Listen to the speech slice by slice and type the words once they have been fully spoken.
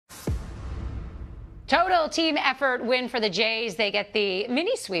Total team effort win for the Jays. They get the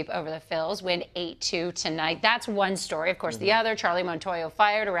mini sweep over the Phils, win 8-2 tonight. That's one story. Of course, the other, Charlie Montoyo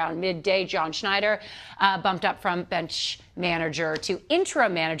fired around midday. John Schneider bumped up from bench manager to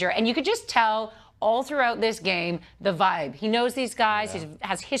interim manager. And you could just tell all throughout this game, the vibe. He knows these guys. He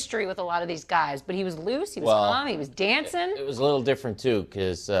has history with a lot of these guys. But he was loose. He was calm. He was dancing. It was a little different, too,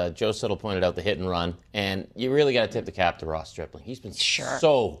 because Joe Siddle pointed out the hit and run. And you really got to tip the cap to Ross Stripling. He's been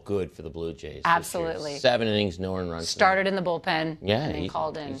so good for the Blue Jays. Absolutely. 7 innings, no earned runs. Started in the bullpen. Yeah, and then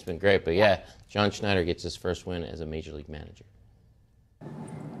called in. He's been great. But, yeah, John Schneider gets his first win as a Major League manager.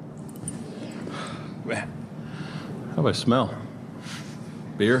 How do I smell?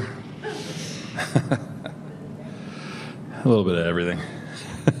 Beer? A little bit of everything.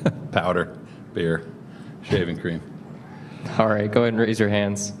 Powder, beer, shaving cream. All right, go ahead and raise your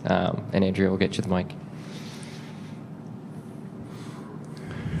hands, and Andrea will get you the mic.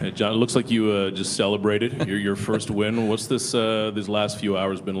 Hey, John, it looks like you just celebrated your first win. What's this these last few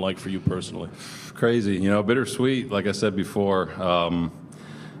hours been like for you personally? Crazy, bittersweet. Like I said before,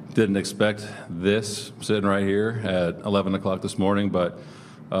 didn't expect this sitting right here at 11 o'clock this morning, but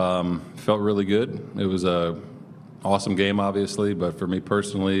felt really good. It was a awesome game, obviously, but for me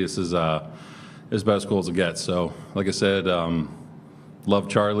personally, this is about as cool as it gets. So, like I said, love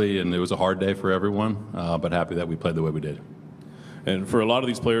Charlie, and it was a hard day for everyone, but happy that we played the way we did. And for a lot of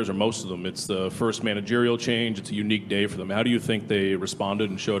these players, or most of them, it's the first managerial change. It's a unique day for them. How do you think they responded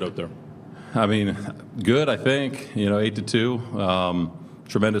and showed out there? I mean, good, I think. 8-2.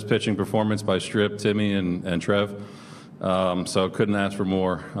 Tremendous pitching performance by Strip, Timmy, and Trev. So couldn't ask for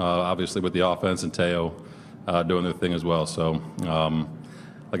more, obviously, with the offense and Teo doing their thing as well. So,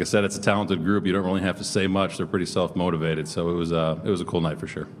 like I said, it's a talented group. You don't really have to say much. They're pretty self-motivated. So it was a cool night for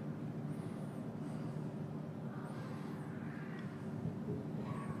sure.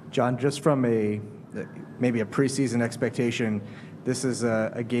 John, just from maybe a preseason expectation, this is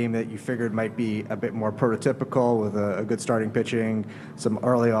a game that you figured might be a bit more prototypical with a good starting pitching, some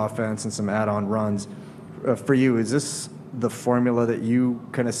early offense, and some add-on runs. For you, is this the formula that you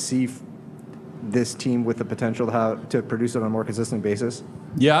kind of see this team with the potential to produce it on a more consistent basis?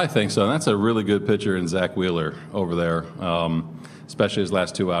 Yeah, I think so. And that's a really good pitcher in Zach Wheeler over there, especially his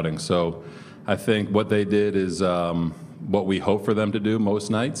last 2 outings. So I think what they did is what we hope for them to do most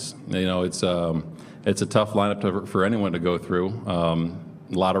nights. It's a tough lineup for anyone to go through. A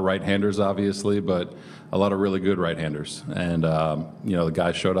lot of right-handers, obviously, but a lot of really good right-handers. And, the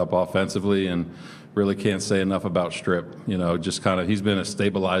guy showed up offensively, and really can't say enough about Strip. Just kind of he's been a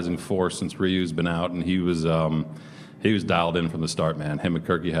stabilizing force since Ryu's been out, and he was dialed in from the start, man. Him and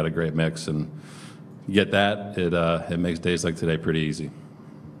Kirky had a great mix, and you get that, it makes days like today pretty easy.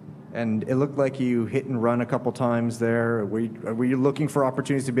 And it looked like you hit and run a couple times there. Were you looking for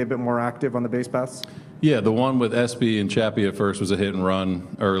opportunities to be a bit more active on the base paths? Yeah, the one with Espy and Chappie at first was a hit and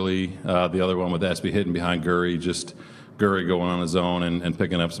run early. The other one with Espy hitting behind Gurry, just Gurry going on his own and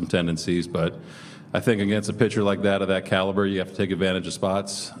picking up some tendencies. But I think against a pitcher like that, of that caliber, you have to take advantage of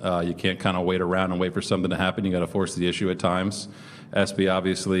spots. You can't kind of wait around and wait for something to happen. You got to force the issue at times. Espy,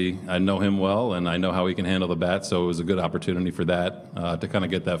 obviously, I know him well, and I know how he can handle the bat, so it was a good opportunity for that, to kind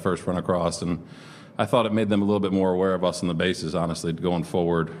of get that first run across. And I thought it made them a little bit more aware of us on the bases, honestly, going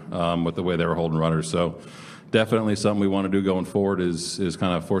forward with the way they were holding runners. So definitely something we want to do going forward is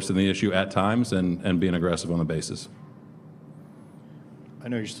kind of forcing the issue at times and being aggressive on the bases. I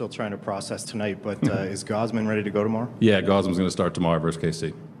know you're still trying to process tonight, but is Gausman ready to go tomorrow? Yeah, Gausman's going to start tomorrow versus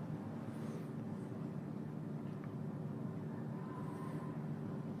KC.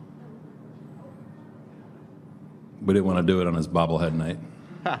 We didn't want to do it on his bobblehead night.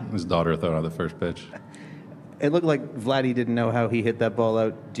 His daughter threw out the first pitch. It looked like Vladdy didn't know how he hit that ball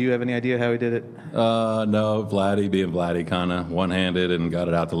out. Do you have any idea how he did it? No, Vladdy being Vladdy, kind of one-handed and got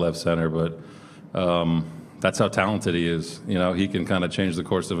it out to left center. But that's how talented he is. He can kind of change the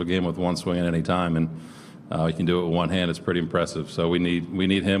course of a game with one swing at any time, and he can do it with one hand. It's pretty impressive. So we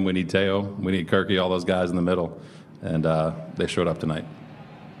need him. We need Teo. We need Kirky. All those guys in the middle, and they showed up tonight.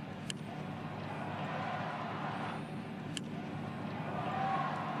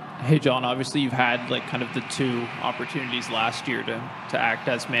 Hey, John, obviously you've had kind of the 2 opportunities last year to act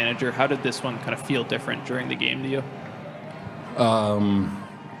as manager. How did this one kind of feel different during the game to you?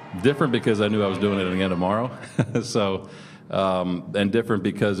 Different because I knew I was doing it again tomorrow. So, and different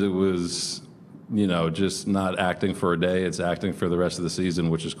because it was, just not acting for a day. It's acting for the rest of the season,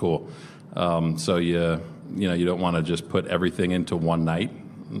 which is cool. So you don't want to just put everything into one night.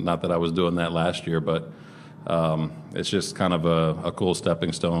 Not that I was doing that last year, but it's just kind of a cool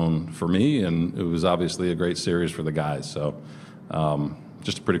stepping stone for me, and it was obviously a great series for the guys. So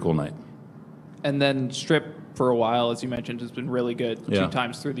just a pretty cool night. And then Strip, for a while, as you mentioned, has been really good 2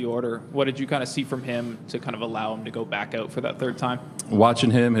 times through the order. What did you kind of see from him to kind of allow him to go back out for that 3rd time? Watching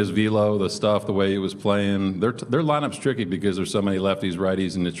him, his velo, the stuff, the way he was playing, their lineup's tricky because there's so many lefties,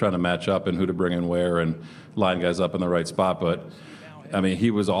 righties, and it's trying to match up and who to bring in where and line guys up in the right spot. But, I mean, he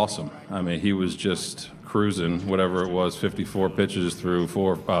was awesome. I mean, he was just cruising, whatever it was, 54 pitches through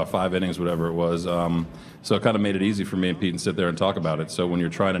 5 innings, whatever it was. So it kind of made it easy for me and Pete to sit there and talk about it. So when you're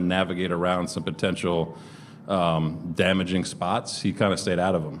trying to navigate around some potential damaging spots, he kind of stayed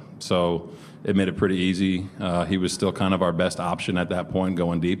out of them. So it made it pretty easy. He was still kind of our best option at that point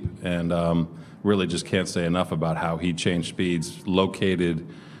going deep, and really just can't say enough about how he changed speeds, located,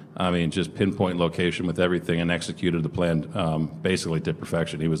 I mean, just pinpoint location with everything, and executed the plan basically to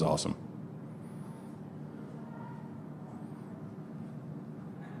perfection. He was awesome.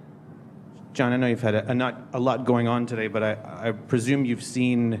 John, I know you've had not a lot going on today, but I presume you've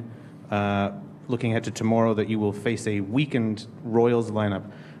seen, looking ahead to tomorrow, that you will face a weakened Royals lineup.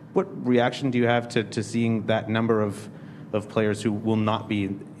 What reaction do you have to seeing that number of players who will not be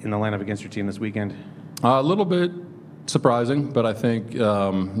in the lineup against your team this weekend? A little bit surprising, but I think,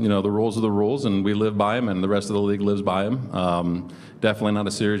 the rules are the rules, and we live by them, and the rest of the league lives by them. Definitely not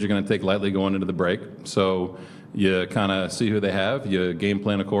a series you're going to take lightly going into the break. So you kind of see who they have, you game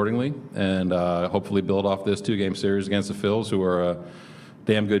plan accordingly, and hopefully build off this 2-game series against the Phillies, who are a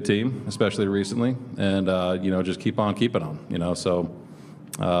damn good team, especially recently, and just keep on keeping on. So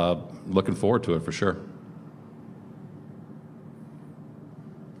looking forward to it for sure.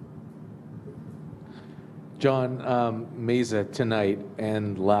 John, Mesa tonight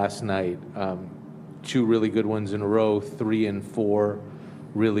and last night, 2 really good ones in a row, 3 and 4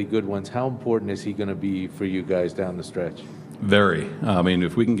 really good ones. How important is he going to be for you guys down the stretch? Very. I mean,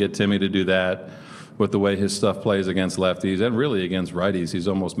 if we can get Timmy to do that with the way his stuff plays against lefties and really against righties, he's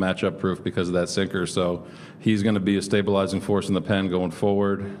almost matchup proof because of that sinker. So he's going to be a stabilizing force in the pen going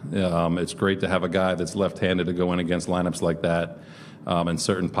forward. It's great to have a guy that's left-handed to go in against lineups like that. In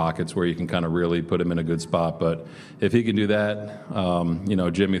certain pockets where you can kind of really put him in a good spot. But if he can do that,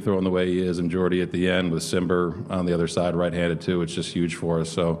 Jimmy throwing the way he is and Jordy at the end with Simber on the other side, right-handed too, it's just huge for us.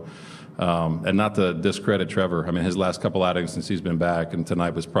 So, and not to discredit Trevor. I mean, his last couple outings since he's been back, and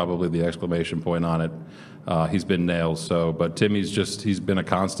tonight was probably the exclamation point on it. He's been nails. So, but Timmy's he's been a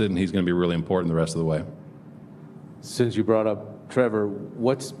constant, and he's going to be really important the rest of the way. Since you brought up Trevor,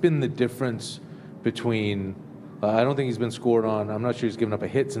 what's been the difference between I don't think he's been scored on. I'm not sure he's given up a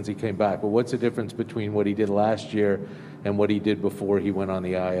hit since he came back. But what's the difference between what he did last year and what he did before he went on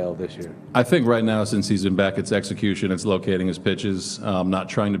the IL this year? I think right now, since he's been back, it's execution. It's locating his pitches, not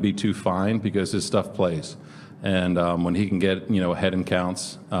trying to be too fine because his stuff plays. And when he can get, ahead in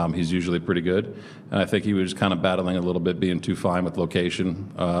counts, he's usually pretty good. And I think he was kind of battling a little bit, being too fine with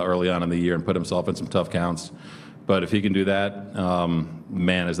location early on in the year and put himself in some tough counts. But if he can do that,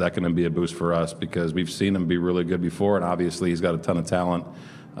 man, is that going to be a boost for us, because we've seen him be really good before, and obviously he's got a ton of talent.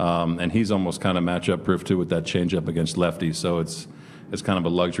 And he's almost kind of matchup proof too with that changeup against lefties. So it's kind of a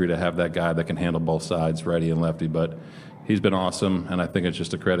luxury to have that guy that can handle both sides, righty and lefty. But he's been awesome, and I think it's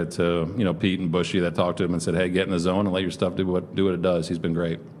just a credit to Pete and Bushy that talked to him and said, hey, get in the zone and let your stuff do what it does. He's been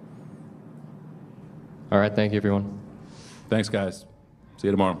great. All right, thank you, everyone. Thanks, guys. See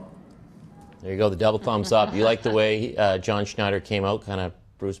you tomorrow. There you go, the double thumbs up. You like the way John Schneider came out, kind of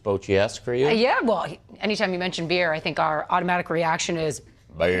Bruce Bochy-esque for you? Yeah, well, anytime you mention beer, I think our automatic reaction is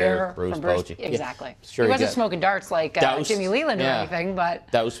beer Bruce from Bruce Bochy. Exactly. Yeah. Sure, he wasn't smoking darts like Jimmy Leland or anything,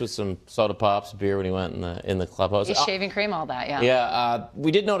 but doused with some soda pops, beer when he went in the clubhouse. He's shaving cream, all that, yeah. Yeah,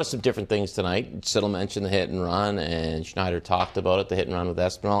 we did notice some different things tonight. Siddle mentioned the hit and run, and Schneider talked about it, the hit and run with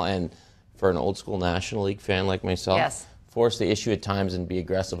Espinal, and for an old school National League fan like myself. Yes. Force the issue at times and be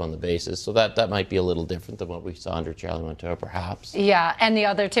aggressive on the bases. So that might be a little different than what we saw under Charlie Montoya, perhaps. Yeah, and the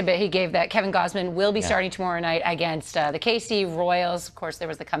other tidbit he gave that Kevin Gausman will be starting tomorrow night against the KC Royals. Of course, there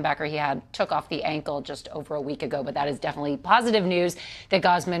was the comebacker he took off the ankle just over a week ago, but that is definitely positive news that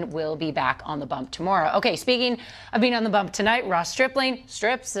Gausman will be back on the bump tomorrow. Okay, speaking of being on the bump tonight, Ross Stripling,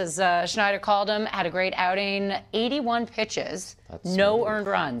 Strips, as Schneider called him, had a great outing, 81 pitches, no earned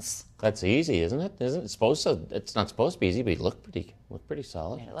runs. That's easy, isn't it? Isn't it supposed to? It's not supposed to be easy, but he looked pretty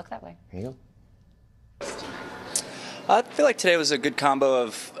solid. Made it look that way. Here you go. I feel like today was a good combo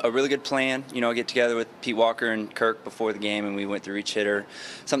of a really good plan. I get together with Pete Walker and Kirk before the game, and we went through each hitter,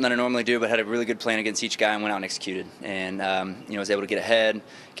 something that I normally do, but had a really good plan against each guy and went out and executed. And was able to get ahead,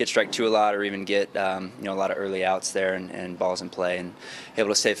 get strike 2 a lot, or even get a lot of early outs there and balls in play, and able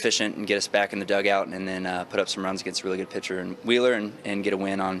to stay efficient and get us back in the dugout, and then put up some runs against a really good pitcher and Wheeler, and get a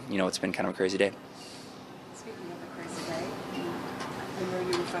win on what's been kind of a crazy day. Speaking of a crazy day, I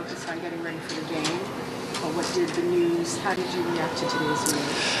know you were about this time getting ready for the game? What did the news, how did you react to today's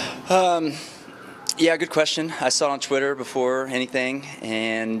news? Yeah, good question. I saw it on Twitter before anything,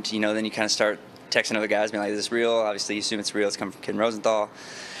 and then you kind of start texting other guys, being like, "Is this real?" Obviously, you assume it's real. It's coming from Ken Rosenthal.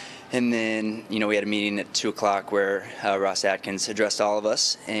 And then, we had a meeting at 2 o'clock where Ross Atkins addressed all of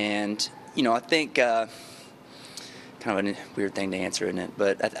us, and I think kind of a weird thing to answer, isn't it?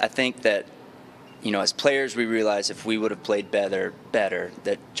 But I think that as players, we realize if we would have played better,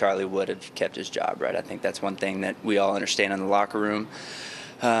 that Charlie would have kept his job, right? I think that's one thing that we all understand in the locker room.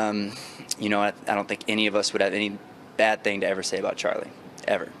 I don't think any of us would have any bad thing to ever say about Charlie,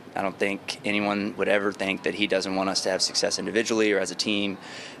 ever. I don't think anyone would ever think that he doesn't want us to have success individually or as a team.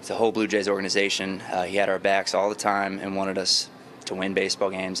 It's the whole Blue Jays organization. He had our backs all the time and wanted us to win baseball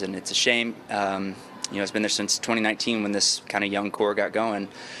games, and it's a shame. It's been there since 2019 when this kind of young core got going,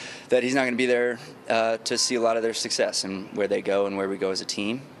 that he's not going to be there to see a lot of their success and where they go and where we go as a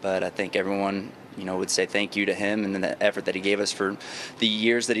team. But I think everyone would say thank you to him and the effort that he gave us for the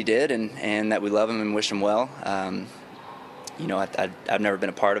years that he did, and that we love him and wish him well. I've never been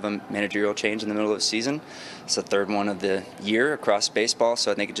a part of a managerial change in the middle of the season. It's the third one of the year across baseball,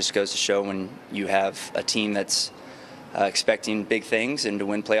 so I think it just goes to show when you have a team that's expecting big things and to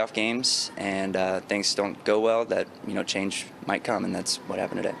win playoff games, and things don't go well, that change might come, and that's what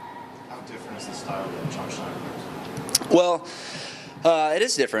happened today. How different is the style that John Schneider brings? Well, it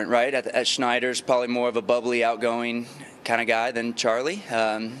is different, right? At Schneider's probably more of a bubbly, outgoing kind of guy than Charlie.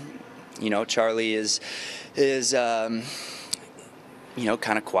 Charlie is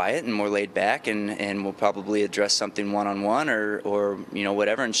kind of quiet and more laid back, and will probably address something one-on-one or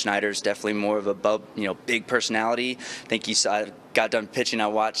whatever. And Schneider's definitely more of a big personality. I think I got done pitching.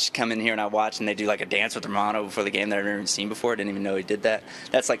 I come in here and I watch, and they do like a dance with Romano before the game that I've never even seen before. I didn't even know he did that.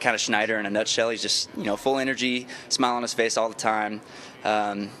 That's like kind of Schneider in a nutshell. He's just full energy, smile on his face all the time.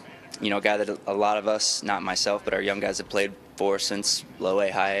 A guy that a lot of us, not myself, but our young guys have played for since low A,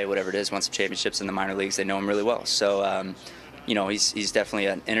 high A, whatever it is, won some championships in the minor leagues. They know him really well. So. He's definitely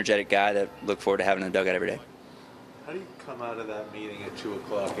an energetic guy that look forward to having in the dugout every day. How do you come out of that meeting at 2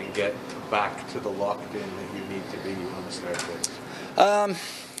 o'clock and get back to the locked in that you need to be on the start date?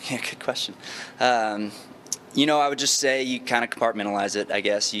 Yeah, good question. I would just say you kind of compartmentalize it, I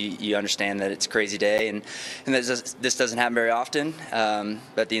guess. You understand that it's a crazy day, and this doesn't happen very often.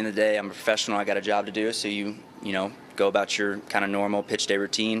 But at the end of the day, I'm a professional. I got a job to do, so you go about your kind of normal pitch day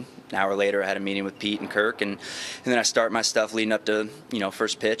routine. An hour later, I had a meeting with Pete and Kirk, and then I start my stuff leading up to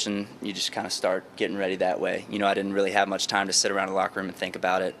first pitch, and you just kind of start getting ready that way. I didn't really have much time to sit around the locker room and think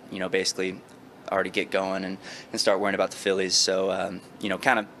about it. Basically already get going and start worrying about the Phillies. So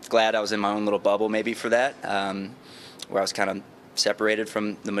kind of glad I was in my own little bubble maybe for that, where I was kind of separated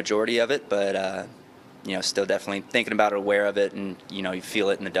from the majority of it, but still definitely thinking about it, aware of it, and you feel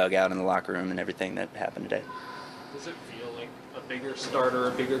it in the dugout, in the locker room, and everything that happened today. Does it feel like a bigger start or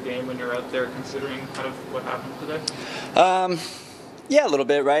a bigger game when you're out there, considering kind of what happened today? Yeah, a little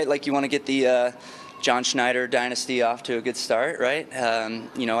bit, right? Like you want to get the John Schneider dynasty off to a good start, right?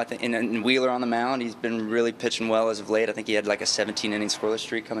 I think and Wheeler on the mound, he's been really pitching well as of late. I think he had like a 17-inning scoreless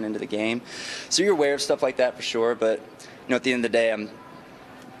streak coming into the game. So you're aware of stuff like that for sure, but at the end of the day, I'm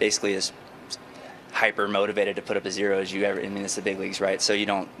basically as hyper motivated to put up a zero as you ever. I mean, it's the big leagues, right? So you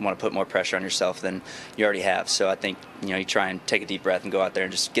don't want to put more pressure on yourself than you already have. So I think you try and take a deep breath and go out there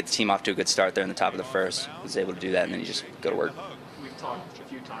and just get the team off to a good start there in the top of the first. Was able to do that, and then you just go to work. We've talked a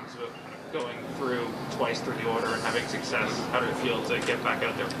few times about going through twice through the order and having success. How did it feel to get back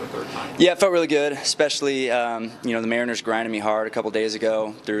out there for the third time? Yeah, it felt really good, especially the Mariners grinded me hard a couple days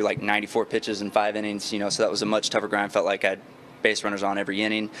ago through like 94 pitches in 5 innings. So that was a much tougher grind. Felt like I'd base runners on every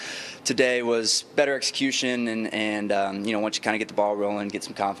inning. Today was better execution, and once you kind of get the ball rolling, get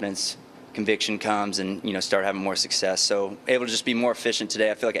some confidence, conviction comes, and start having more success. So able to just be more efficient today.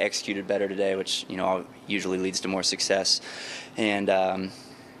 I feel like I executed better today, which usually leads to more success, and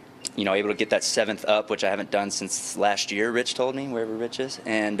able to get that 7th up, which I haven't done since last year. Rich told me, wherever Rich is,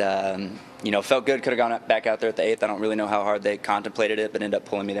 and felt good. Could have gone back out there at the 8th. I don't really know how hard they contemplated it, but ended up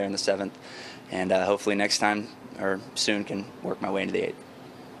pulling me there in the 7th, and hopefully next time or soon can work my way into the 8th.